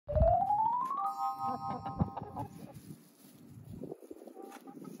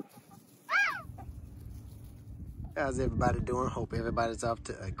How's everybody doing? Hope everybody's off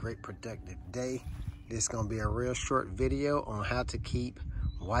to a great productive day. This is going to be a real short video on how to keep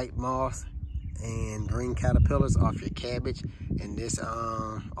white moth and green caterpillars off your cabbage. And this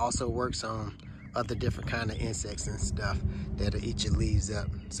also works on other different kind of insects and stuff that'll eat your leaves up.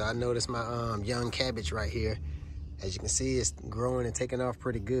 So I noticed my young cabbage right here. As you can see, it's growing and taking off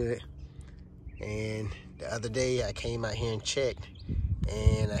pretty good. And the other day I came out here and checked,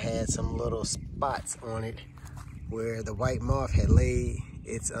 and I had some little spots on it where the white moth had laid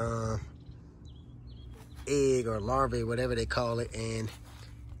its egg or larvae, whatever they call it, and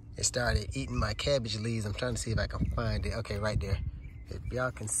it started eating my cabbage leaves. I'm trying to see if I can find it. Okay, right there. If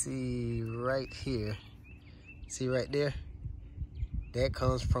y'all can see right here, see right there? That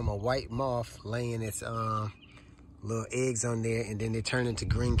comes from a white moth laying its little eggs on there, and then they turn into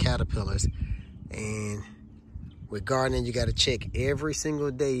green caterpillars. And with gardening, you got to check every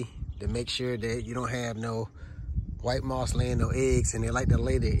single day to make sure that you don't have no white moths laying no eggs, and they like to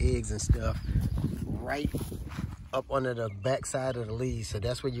lay their eggs and stuff right up under the back side of the leaves. So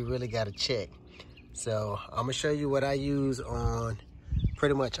that's where you really got to check. So I'm gonna show you what I use on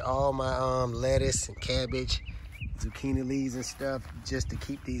pretty much all my lettuce and cabbage, zucchini leaves and stuff, just to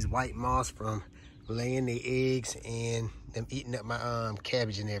keep these white moths from laying their eggs and them eating up my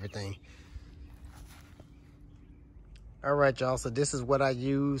cabbage and everything. All right, y'all, so this is what I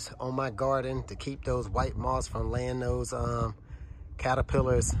use on my garden to keep those white moths from laying those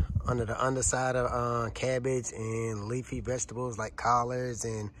caterpillars under the underside of cabbage and leafy vegetables like collards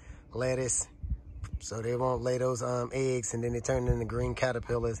and lettuce, so they won't lay those eggs and then they turn into green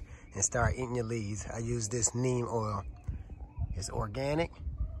caterpillars and start eating your leaves. I use this neem oil. It's organic.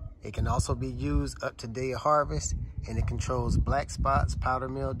 It can also be used up to day of harvest, and it controls black spots, powder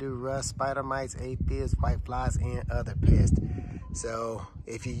mildew, rust, spider mites, aphids, white flies, and other pests. So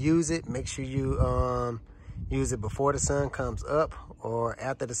if you use it, make sure you use it before the sun comes up or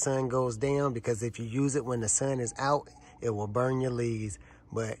after the sun goes down, because if you use it when the sun is out, it will burn your leaves.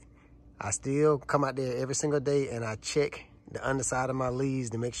 But I still come out there every single day and I check the underside of my leaves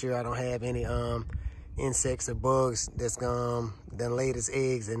to make sure I don't have any insects or bugs that's gonna then lay its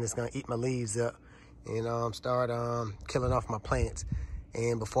eggs and it's gonna eat my leaves up and start killing off my plants.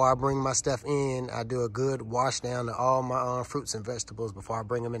 And before I bring my stuff in, I do a good wash down of all my fruits and vegetables before I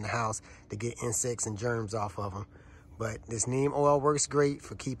bring them in the house to get insects and germs off of them. But this neem oil works great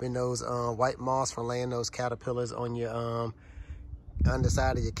for keeping those white moths from laying those caterpillars on your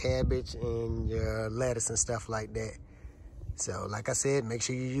underside of your cabbage and your lettuce and stuff like that. So like I said, make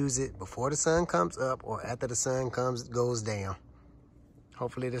sure you use it before the sun comes up or after the sun goes down.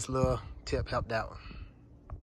 Hopefully this little tip helped out.